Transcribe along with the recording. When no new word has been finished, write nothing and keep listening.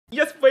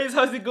Yes boys,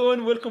 how's it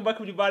going? Welcome back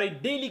everybody.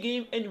 Daily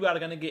game, and we are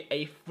gonna get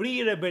a free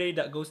RIBÉRY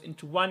that goes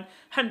into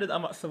 100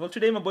 amat server.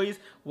 Today my boys,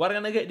 we're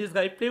gonna get this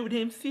guy, play with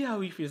him, see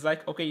how he feels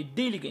like. Okay,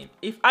 daily game.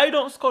 If I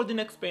don't score the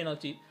next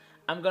penalty,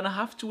 I'm gonna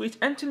have to wait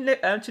until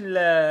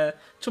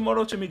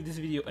tomorrow to make this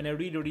video, and I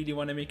really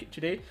want to make it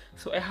today,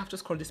 so I have to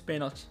score this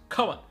penalty.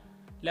 Come on,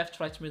 left,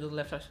 right, middle,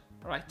 left,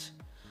 right.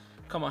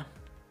 Come on.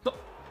 No.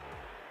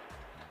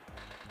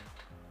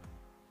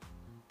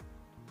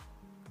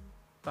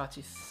 That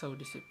is so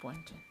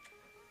disappointing.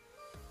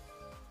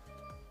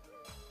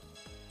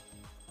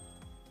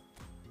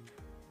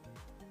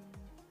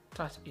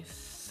 That is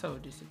so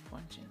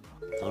disappointing.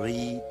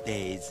 3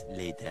 days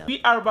later.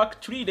 We are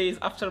back 3 days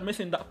after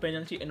missing that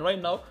penalty, and right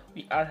now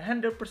we are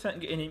 100%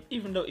 getting him,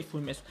 even though if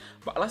we miss.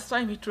 But last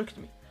time he tricked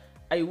me.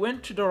 I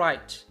went to the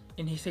right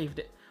and he saved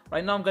it.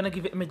 Right now I'm gonna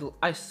give it middle.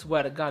 I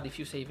swear to God, if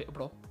you save it,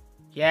 bro.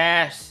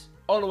 Yes.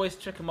 Always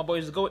tricking my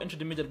boys, go into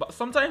the middle, but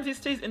sometimes he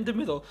stays in the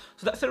middle.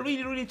 So that's a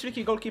really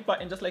tricky goalkeeper,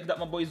 and just like that,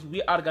 my boys,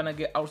 we are gonna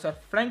get ourselves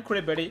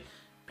RIBÉRY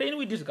playing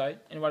with this guy,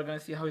 and we're gonna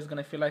see how he's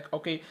gonna feel like.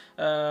 Okay,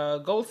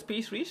 goal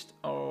space reached.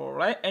 All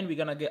right, and we're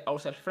gonna get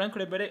ourselves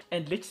RIBÉRY,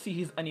 and let's see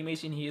his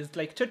animation. He is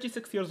like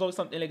 36 years old,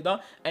 something like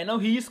that. I know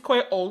he is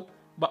quite old,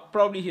 but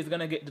probably he's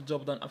gonna get the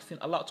job done. I've seen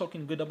a lot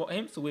talking good about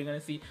him, so we're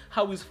gonna see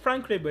how is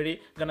RIBÉRY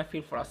gonna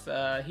feel for us.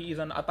 He is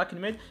an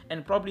attacking mid,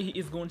 and probably he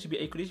is going to be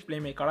a creative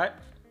playmaker, right?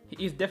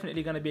 He is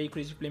definitely going to be a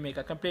creative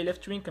playmaker. Can play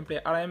left wing, can play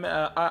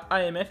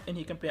IMF, and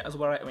he can play as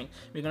well right wing.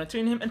 We're going to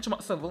train him into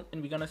max level, and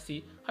we're going to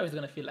see how he's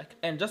going to feel like.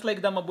 And just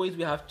like that, my boys,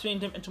 we have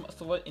trained him into max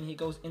level, and he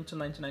goes into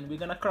 99. We're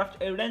going to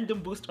craft a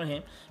random boost on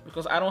him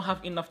because I don't have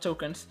enough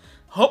tokens.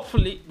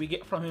 Hopefully, we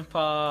get from him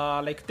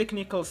for like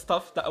technical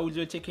stuff that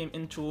will take him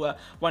into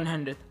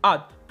 100.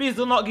 Add, please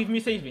do not give me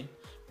saving.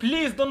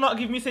 Please do not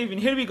give me saving.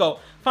 Here we go.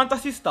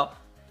 Fantasista.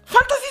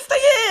 Fantasista,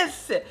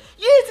 yes!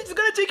 Yes, it's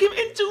gonna take him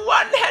into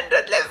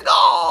 100. Let's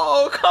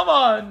go! Come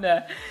on!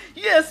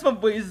 Yes, my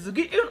boys,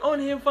 getting on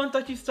him.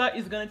 Fantasista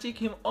is gonna take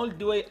him all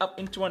the way up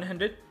into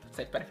 100.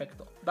 Say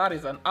perfecto. That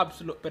is an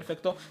absolute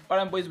perfecto.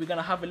 Alright, boys, we're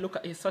gonna have a look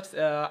at his stats.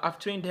 I've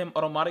trained him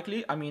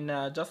automatically. I mean,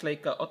 just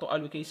like auto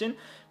allocation.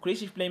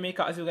 Creative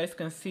playmaker, as you guys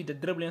can see, the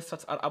dribbling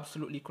stats are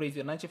absolutely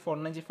crazy. 94,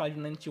 95,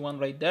 91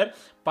 right there.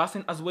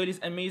 Passing as well is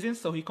amazing.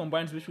 So he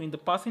combines between the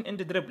passing and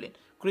the dribbling.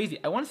 Crazy.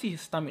 I want to see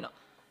his stamina.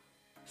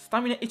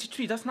 Stamina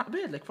 83, that's not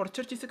bad. Like for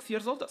 36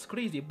 years old, that's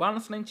crazy.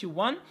 Balance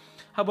 91.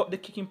 How about the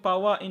kicking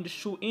power in the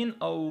shoe in?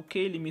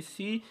 Okay, let me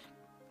see.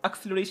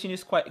 Acceleration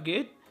is quite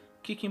good.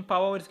 Kicking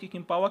power, where's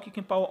kicking power?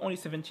 Kicking power only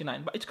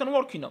 79, but it can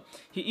work, you know.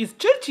 He is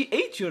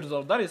 38 years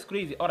old. That is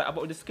crazy. Alright,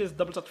 about the skills,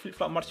 double touch, flip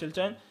flop, martial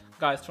turn.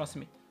 Guys, trust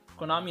me,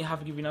 Konami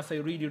have given us a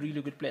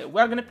really good player.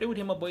 We're gonna play with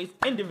him, my boys,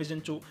 in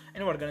Division 2,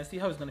 and we're gonna see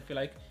how he's gonna feel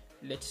like.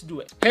 Let's do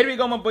it. Here we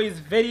go, my boys.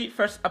 Very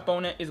first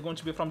opponent is going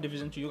to be from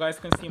Division 2. You guys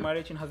can see my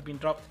rating has been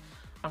dropped.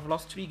 I've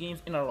lost 3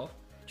 games in a row.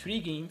 3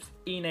 games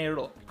in a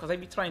row. Because I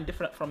be trying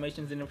different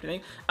formations and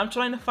everything. I'm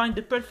trying to find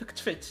the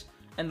perfect fit.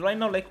 And right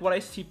now, like what I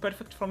see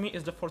perfect for me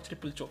is the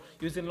 4-3-2.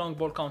 Using long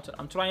ball counter.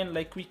 I'm trying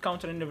like quick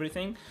counter and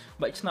everything.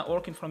 But it's not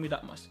working for me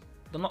that much.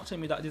 Do not tell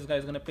me that this guy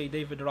is going to play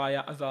David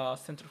Raya as a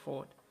center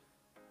forward.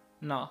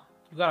 Nah.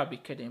 You gotta be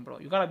kidding, bro.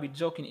 You gotta be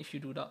joking if you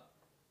do that.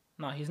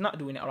 Nah, he's not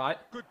doing it, alright?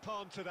 Good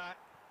palm to that.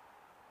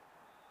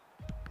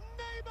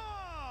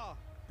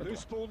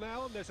 Loose ball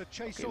now, and there's a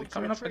chase. Okay, on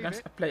coming up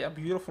against a player.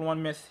 Beautiful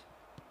one, Messi.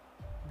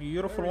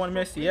 Beautiful one,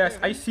 Messi. Yes,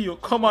 I see you.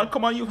 Come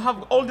on, you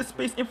have all the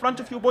space in front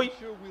of you, boy.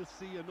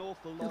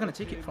 He's gonna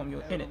take it from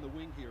you, innit?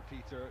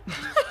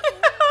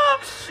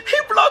 He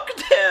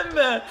blocked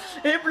him.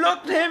 He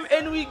blocked him,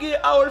 and we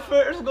get our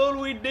first goal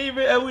with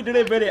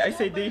RIBÉRY. I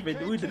say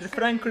David with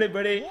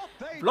RIBÉRY.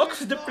 Blocks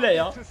the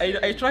player.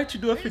 I tried to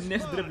do a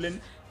finesse dribbling.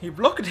 He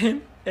blocked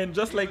him, and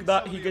just like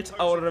that, he gets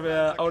our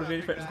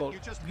very first goal.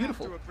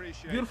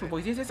 Beautiful,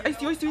 boys. Yes, I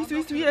see you,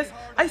 yes.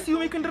 I see you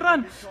making the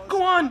run.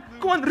 Go on,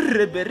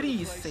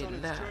 RIBÉRY. Say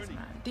that,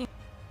 man.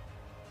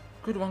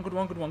 Good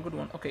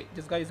one. Okay,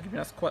 this guy is giving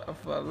us quite a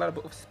lot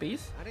bit of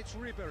space. And it's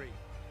RIBÉRY.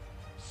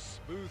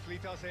 Smoothly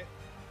does it.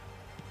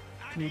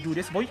 Can you do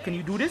this, boy? Can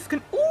you do this?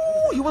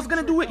 Ooh, he was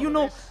gonna do it, you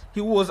know.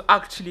 He was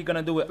actually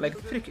gonna do it, like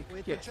free kick.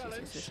 Yes.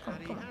 Come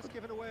on.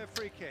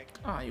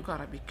 Ah, you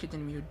gotta be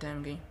kidding me, you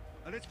damn game.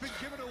 And it's been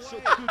given away.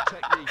 Such good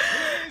technique.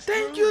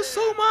 Thank you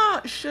so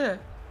much. Can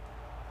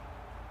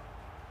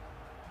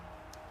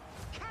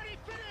he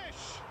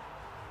finish?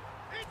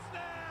 It's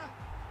there.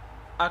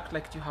 Act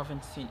like you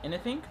haven't seen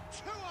anything.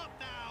 2 up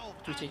now.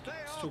 To take it.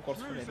 It's 2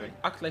 goals for RIBÉRY.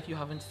 Act like you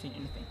haven't seen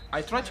anything.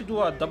 I tried to do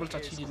a double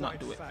touch, he did not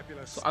do it.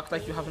 So act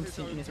like you haven't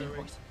seen anything,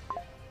 boys. To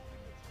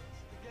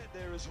get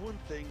there is one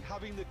thing,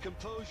 having the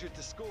composure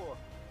to score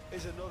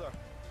is another.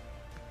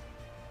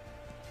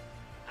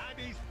 And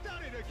he's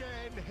done it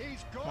again.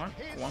 He's got Go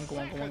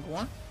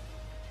on.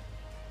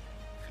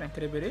 Frank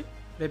RIBÉRY.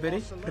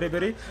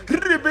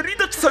 RIBÉRY,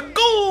 that's a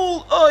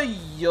goal!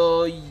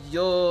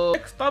 Yo.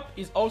 Next up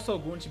is also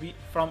going to be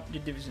from the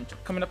Division 2.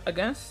 Coming up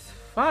against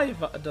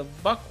 5 at the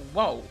back.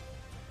 Wow.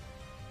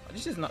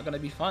 This is not gonna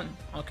be fun.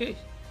 Okay.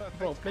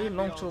 Bro, play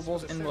long through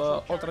balls in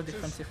ultra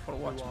defensive for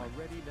what, man?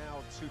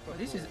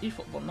 This is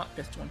eFootball, not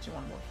PES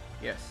 21, boy.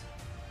 Yes.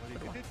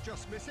 Good one.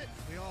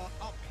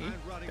 Okay,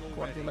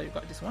 Guardiola, you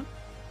got this one.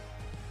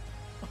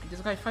 Okay,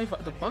 this guy 5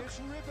 at the back,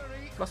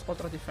 plus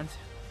ultra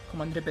defensive.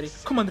 Come on,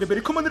 RIBÉRY. Come on,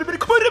 RIBÉRY. Come on, RIBÉRY.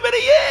 Come on,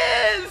 RIBÉRY.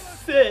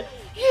 Yes!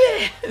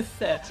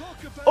 Yes!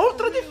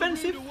 Ultra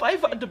defensive,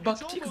 5 at the back,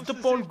 takes the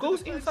ball,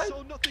 goes inside.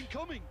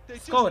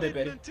 Let's go,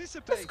 RIBÉRY.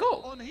 Let's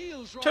go.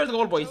 Cheers,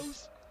 goal,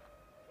 boys.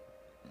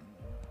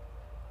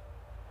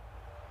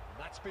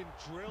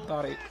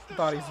 That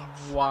is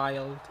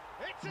wild.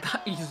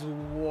 That is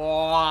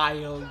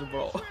wild,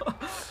 bro.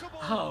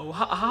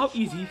 How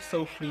is he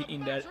so free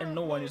in there and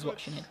no one is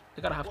watching him?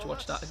 You gotta have to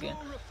watch that again.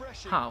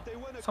 How?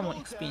 Someone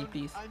explain,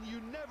 please.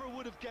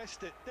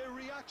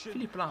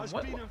 Philippe Lam,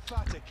 what?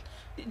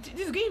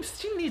 This game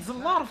still needs a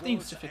lot of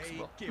things to fix,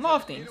 bro. A lot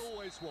of things.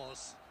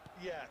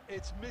 Yeah,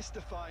 it's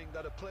mystifying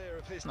that a player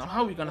of his now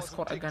how are we gonna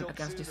score again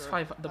against this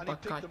 5 at the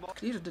back guy?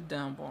 Clear the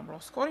damn ball, bro.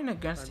 Scoring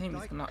against him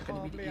is not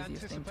gonna be the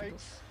easiest thing to do.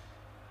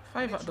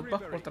 5 at the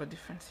back, ultra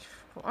defensive.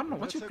 Bro, I don't know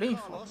what you're playing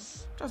for.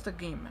 Just a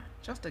game, man.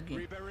 Just a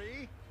game.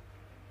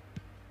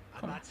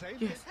 Come on.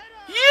 Yes.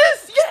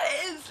 Yes!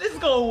 Yes! Let's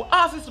go!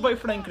 Assist by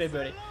Frank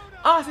RIBÉRY.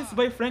 Assist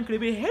by Frank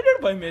RIBÉRY. Header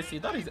by Messi.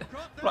 That is...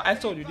 Bro, I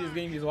told you, this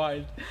game is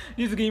wild.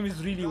 This game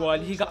is really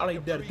wild. He got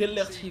right there.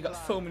 Delect, he got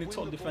so many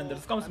tall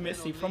defenders. Comes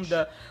Messi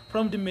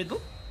from the middle.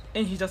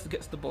 And he just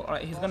gets the ball.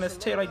 Alright, he's gonna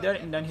stay right there.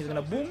 And then he's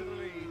gonna boom.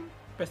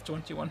 PES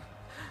 21.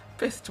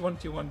 PES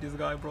 21, this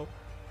guy, bro.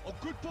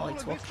 Oh,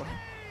 it's worked for him.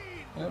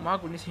 Oh my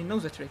goodness, he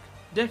knows the trick.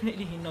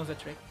 Definitely he knows the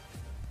trick.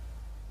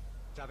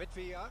 David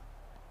Villa.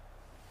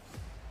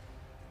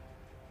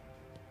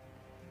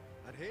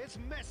 And here's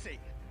Messi.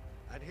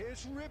 And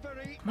here's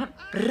RIBÉRY. Come on,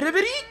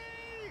 RIBÉRY!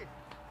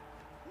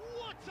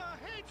 What a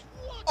hit!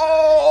 What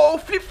Oh,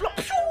 flip flop!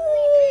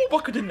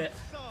 Back of the net.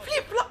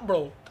 Flip flop,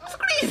 bro. That's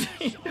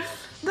crazy.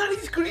 That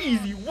is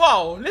crazy.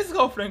 Wow. Let's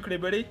go, Frank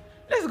RIBÉRY.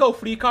 Let's go,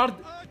 free card.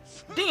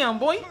 Damn,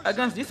 boy.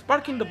 Against this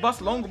parking the bus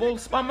long ball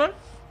spammer.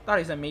 That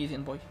is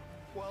amazing, boy.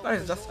 That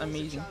is just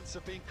amazing.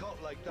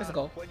 Let's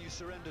go.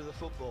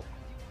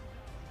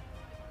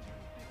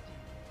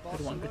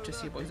 Good one. Good to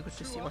see, boys. Good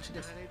to see. Watch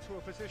this.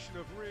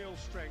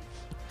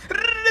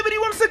 RIBÉRY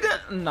once again.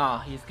 Nah,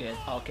 he's good.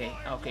 Okay,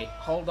 okay.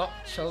 Hold up.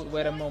 Chill.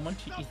 Wait a moment.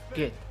 He is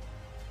good.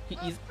 He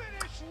is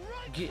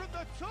good.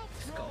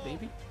 Let's go,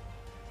 baby.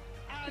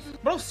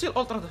 Bro, still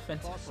ultra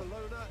defensive.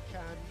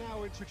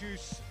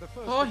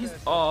 Oh, he's...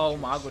 Oh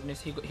my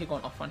goodness, he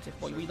gone offensive,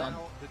 boy. We done.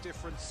 We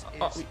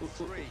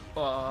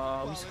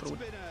screwed.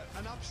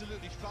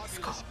 Let's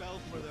go.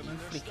 You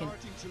freaking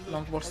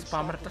long ball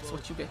spammer. That's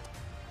what you get.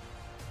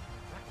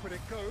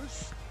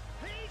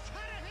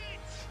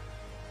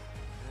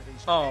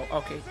 Oh,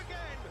 okay.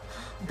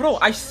 Bro,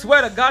 I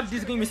swear to God,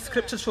 this game is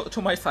scripted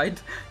to my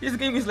side. This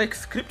game is like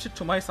scripted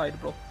to my side,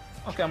 bro.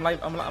 Okay, I'm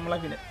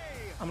loving it.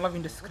 I'm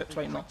loving the script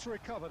right now.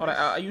 Alright,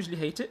 I usually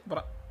hate it,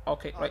 but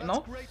okay, right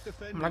now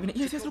I'm loving it.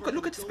 Yes, yes, look at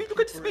the speed, look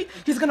at the speed.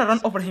 He's gonna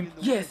run over him.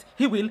 Yes,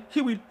 he will.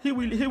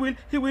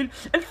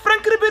 And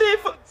Frank RIBÉRY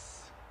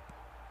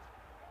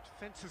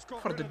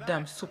for the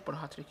damn super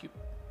hat-trick.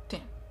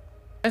 Damn.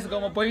 Let's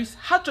go, my boys.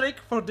 Hat-trick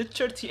for the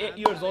 38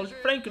 years old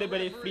Frank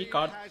RIBÉRY free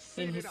card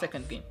in his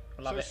second game.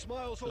 Love it.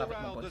 Love it,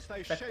 my boys.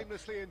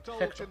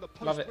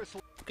 Perfect. Love it.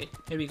 Okay,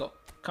 here we go.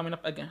 Coming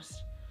up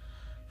against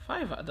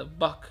 5 at the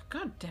back.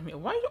 God damn it.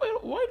 Why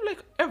do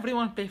like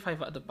everyone play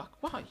 5 at the back?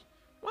 Why?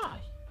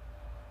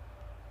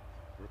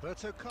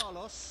 Roberto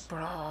Carlos.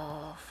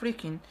 Bro,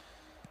 freaking.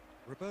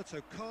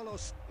 Roberto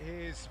Carlos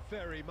is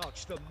very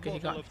much the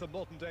model of the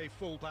modern day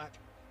fullback.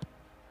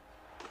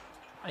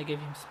 I gave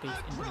him space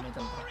in the middle,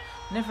 bro.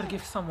 Never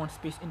give someone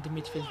space in the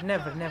midfield.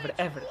 Never,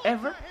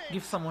 ever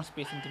give someone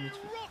space in the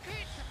midfield.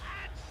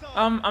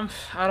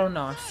 I don't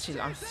know.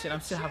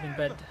 I'm still having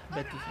bad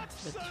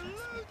defense.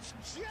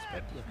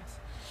 Bad defense.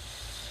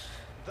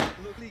 That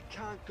Lovely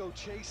can't go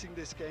chasing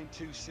this game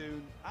too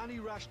soon. Any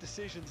rash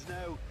decisions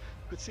now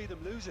could see them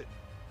lose it.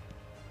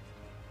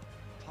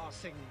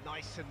 Passing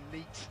nice and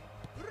neat.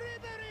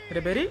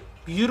 RIBÉRY,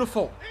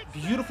 beautiful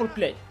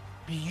play.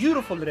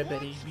 Beautiful,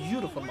 RIBÉRY.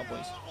 Beautiful, my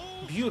boys.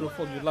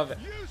 Beautiful. You love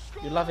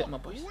it, my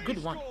boys.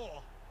 Good one.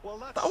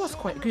 That was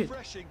quite good.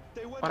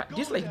 Alright,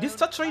 this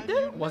touch right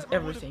there was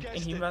everything, and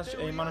he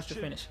managed to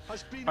finish.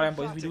 Alright,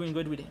 boys, we're doing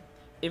good with him.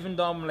 Even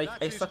though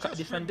I suck at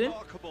defending,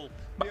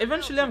 but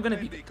eventually I'm gonna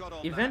be good.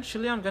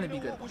 Eventually I'm gonna be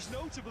good.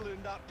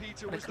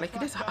 Like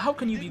this, how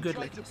can you be good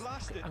like this?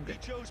 Okay, I'm good.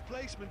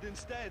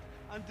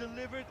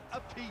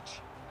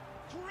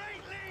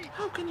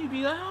 How can you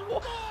be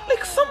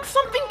like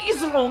something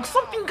is wrong?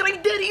 Something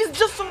right there is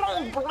just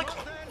wrong, bro. Like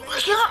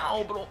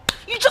how, bro?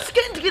 You just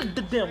can't get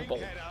the damn ball.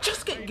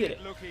 Just can't get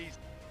it.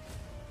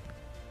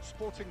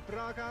 Sporting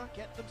Braga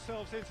get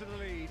themselves into the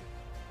lead.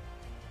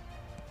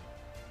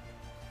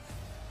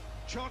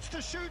 Chance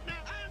to shoot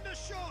now, and the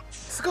shot.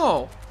 Let's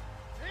go.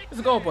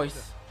 Let's go,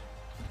 boys.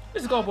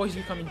 Let's go, boys.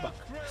 We're coming back.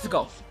 Let's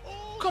go.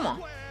 Come on.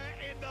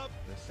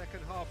 The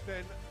second half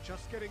then,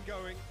 just getting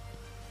going.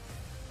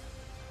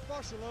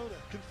 Barcelona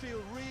can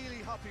feel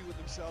really happy with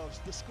themselves.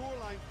 The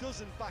scoreline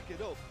doesn't back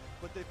it up,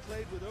 but they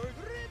played with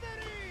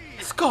RIBÉRY.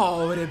 Let's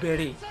go,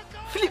 RIBÉRY.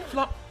 Flip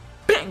flop,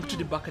 bang to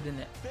the back of the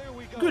net.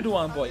 Good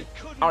one, boy.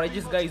 Alright,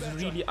 this guy is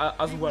really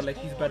as well, like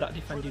he's better at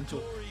defending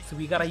too. So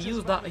we gotta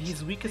use that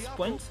his weakest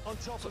points.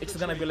 So it's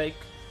gonna be like,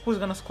 who's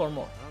gonna score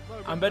more?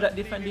 I'm better at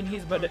defending,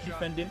 he's better at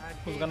defending.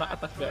 Who's gonna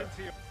attack better?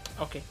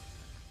 Okay,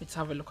 let's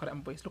have a look at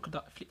him, boys. Look at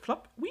that flip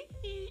flop. Wee,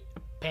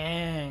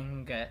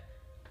 bang,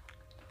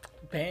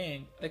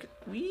 bang, like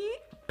wee,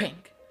 bang.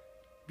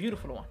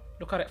 Beautiful one.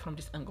 Look at it from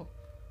this angle.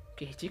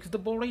 Okay, he takes the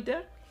ball right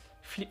there.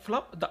 Flip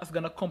flop. That's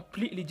gonna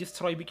completely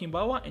destroy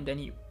Bikimbawa, and then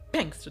he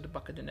bangs to the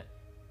back of the net.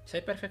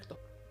 Say perfecto.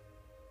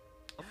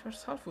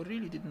 First half we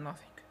really did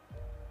nothing.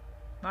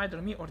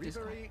 Neither me or this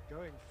guy.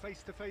 Going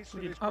face to face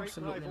We with did his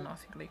absolutely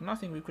nothing. Like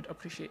nothing we could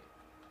appreciate.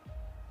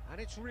 And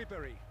it's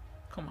RIBÉRY.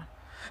 Come on.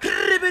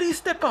 RIBÉRY,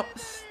 step up.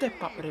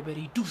 Step up,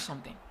 RIBÉRY. Do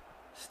something.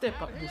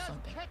 Step up, do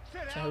something.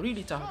 It's a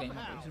really tough game,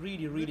 boys.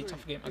 Really, really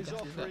tough game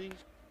against this guy.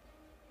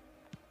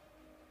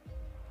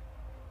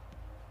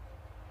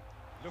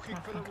 Looking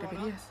for the RIBÉRY,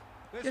 runner. yes.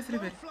 There's Yes, no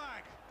RIBÉRY.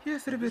 flag.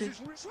 Yes, RIBÉRY.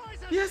 This is-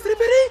 Yes,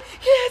 RIBÉRY.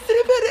 Yes,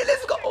 RIBÉRY.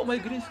 Let's go. Oh, my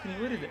green screen.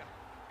 Where is it?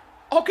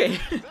 Okay.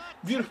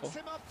 Beautiful.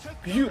 Takes him up to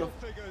Beautiful.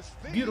 double figures.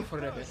 The Beautiful,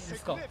 first RIBÉRY.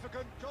 Let's go.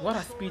 significant goal What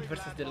a scoring speed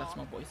versus the landmark. last,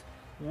 my boys.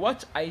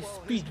 What a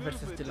speed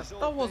versus the last.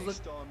 That was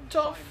a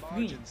tough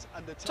game.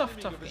 Tough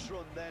game.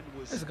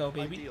 Let's go,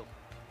 baby.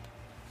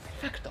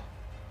 Perfecto.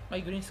 My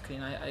green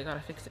screen, I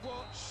gotta fix it.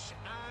 Watch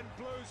and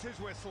blows his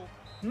whistle.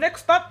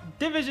 Next up,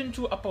 Division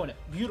 2 opponent.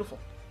 Beautiful.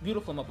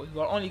 Beautiful, my boys.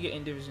 We're only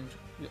getting Division 2.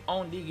 We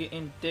only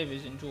getting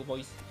Division 2,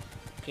 boys.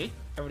 Okay,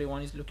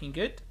 everyone is looking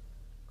good.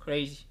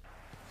 Crazy.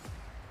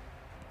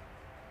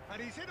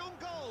 And he's in on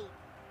goal.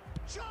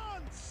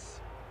 Chance!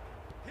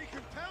 He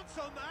can pounce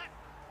on that.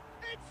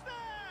 It's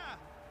there!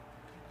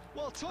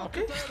 Well, talk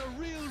Okay. about a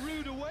real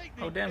rude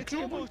awakening. Oh, damn, It's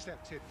clear, boy. almost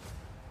Stepped in.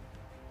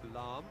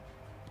 Lam.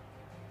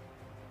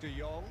 De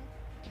Jong.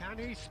 Can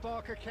he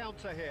spark a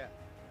counter here?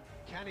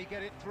 Can he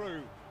get it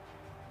through?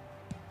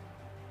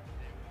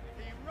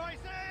 He rises!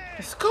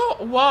 Let's go.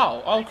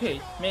 Wow. Okay.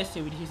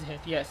 Messi with his head.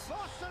 Yes.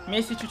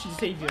 Messi to the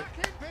savior.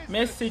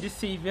 Messi the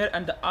savior,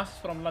 and the ass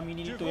from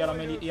Lamine to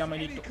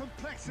Yamalito.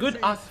 Good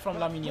ass from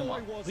Lamine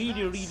Yamal.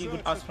 Really, really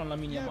good ass from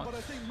Lamine Yamal.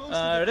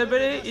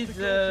 RIBÉRY is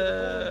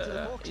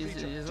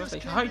just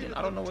like hiding.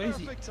 I don't know where is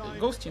he.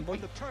 Ghosting, boy.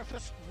 The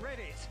purpose read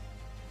it.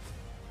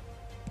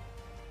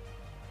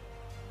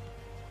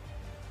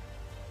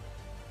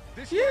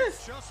 This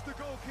Yes. was just the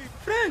goalkeeper.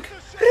 Frank,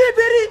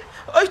 RIBÉRY.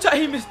 I thought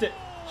he missed it.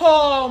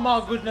 Oh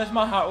my goodness,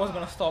 my heart was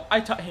gonna stop.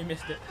 I thought he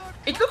missed it.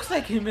 It looks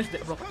like he missed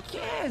it, bro.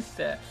 Yes.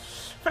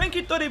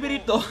 Frankie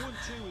RIBÉRY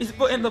is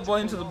putting the ball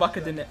into the back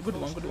of the net. Good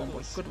one, boy. Good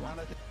one.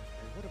 They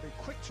would have been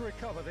quick to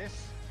recover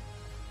this.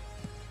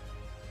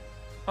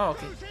 Oh,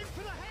 okay. Goes in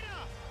for the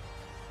header.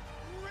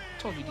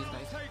 Told you Really these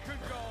guys. well taken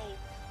goal.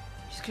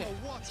 He's Oh, good.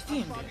 what He's a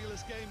damn good.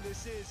 fabulous game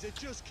this is. It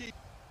just keeps...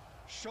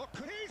 Shot.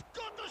 He's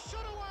got the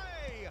shot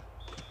away.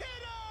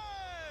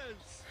 It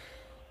is.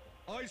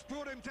 Oh, he's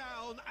brought him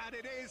down, and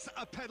it is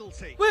a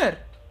penalty. Where?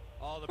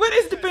 Oh, Where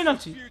is the process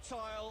penalty?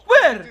 futile.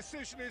 Where? The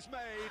decision is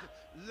made.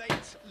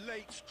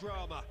 Late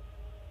drama.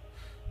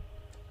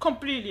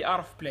 Completely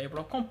out of play,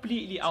 bro.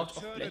 Completely out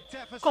of turn play. a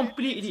deficit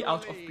Completely into a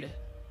out of lead. play.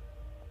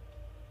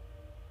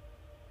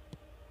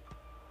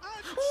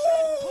 And Chen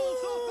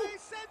pulls off a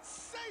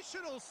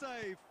sensational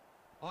save.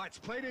 Oh, it's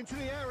played into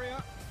the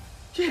area.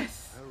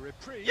 Yes. A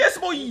reprieve. Yes,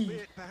 boy.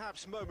 Albeit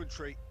perhaps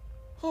momentary.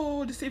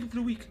 Oh, the save of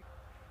the week.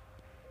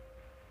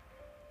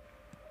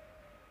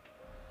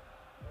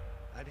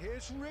 And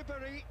here's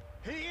RIBÉRY.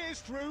 He is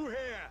through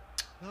here.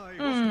 Oh, he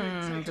wasn't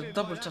being taken The in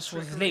double by that touch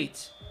was trickery.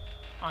 late.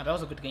 Ah, that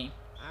was a good game.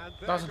 And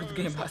That was a there good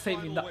game, goes but the saving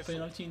final that whistle.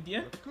 penalty in the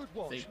end. A good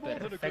watch, Save more than a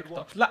good perfecto.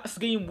 watch. Last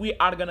game we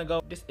are gonna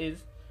go. This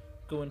is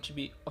going to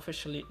be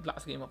officially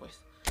last game, boys.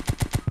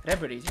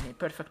 RIBÉRY is in a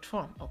perfect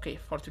form. Okay,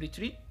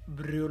 4-3-3.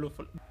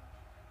 Beautiful. Still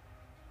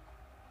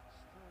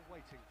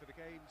waiting for the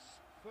game's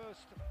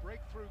first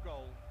breakthrough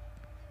goal.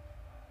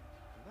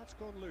 And that's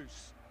gone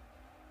loose.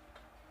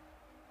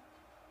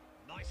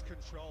 Nice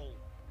control.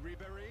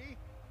 RIBÉRY.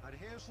 And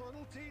here's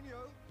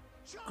Ronaldinho.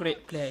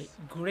 Great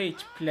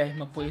play,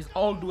 my boys.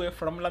 All the way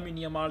from Lamine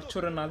Yamal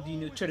to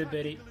Ronaldinho to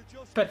RIBÉRY.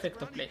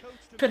 Perfecto play.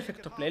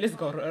 Let's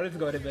go,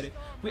 RIBÉRY.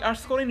 We are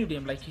scoring with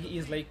him like he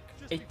is like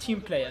a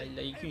team player.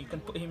 Like you can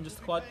put him in the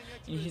squad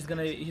and he's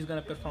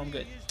gonna perform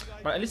good.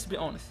 But let's be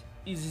honest.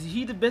 Is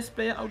he the best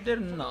player out there?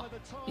 No.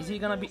 Is he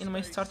gonna be in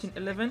my starting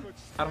 11?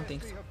 I don't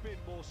think so.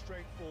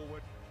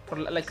 For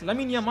like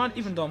Lamine Yamal,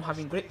 even though I'm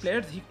having great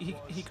players,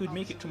 he could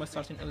make it to my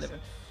starting 11.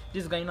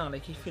 This guy now,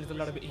 like he feels a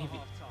little bit heavy.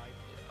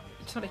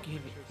 It's not like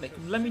heavy. Like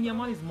Lamine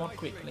Yamal is more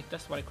quick. Like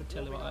that's what I could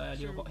tell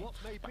you about him.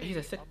 But he's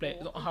a sick player.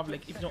 You don't have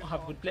like if you don't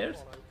have good players,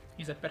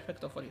 he's a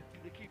perfecto for you.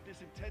 They keep this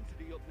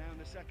intensity up now in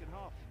the second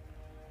half.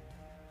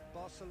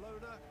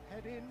 Barcelona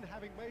head in,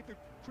 having made the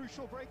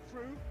crucial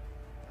breakthrough.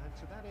 And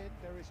to that end,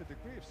 there is a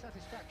degree of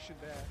satisfaction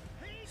there.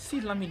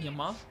 See Lamine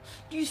Yamal?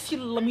 Do you see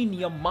Lamine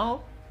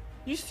Yamal?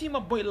 You see my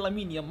boy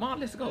Lamine Yamal?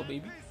 Let's go,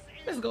 baby.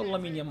 Let's go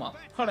Lamine Yamal.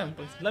 Hold on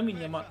please. Lamine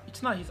Yamal,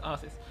 it's not his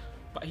assist,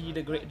 but he did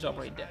a great job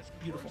right there.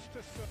 Beautiful.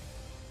 That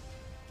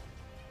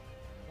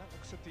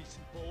looks a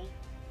decent ball.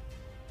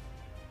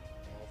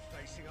 Oh,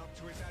 facing up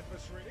to his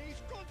adversary.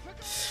 He's gone for goal.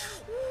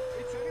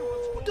 It's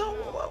anyone's ball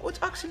now. What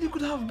actually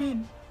could have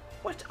been?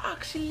 What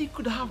actually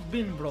could have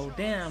been, bro?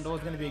 Damn, that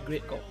was gonna be a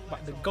great goal,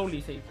 but the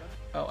goalie saved.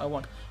 Oh, I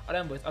won.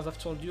 Alright boys, as I've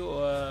told you,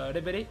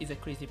 RIBÉRY is a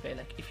crazy player.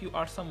 Like, if you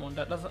are someone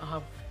that doesn't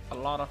have a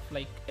lot of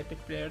like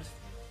epic players,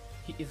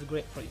 he is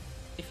great for you.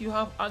 If you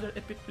have other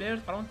epic players,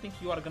 I don't think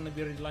you are gonna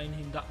be relying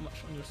him that much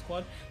on your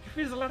squad. He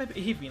feels a little bit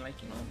heavy,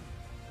 like, you know.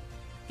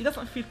 He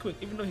doesn't feel quick,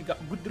 even though he got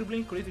good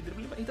dribbling, crazy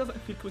dribbling, but he doesn't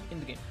feel quick in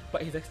the game.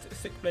 But he's a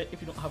sick player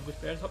if you don't have good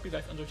players. Hope you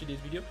guys enjoyed today's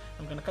video.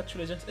 I'm gonna catch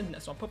you legends in the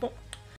next one. Pop.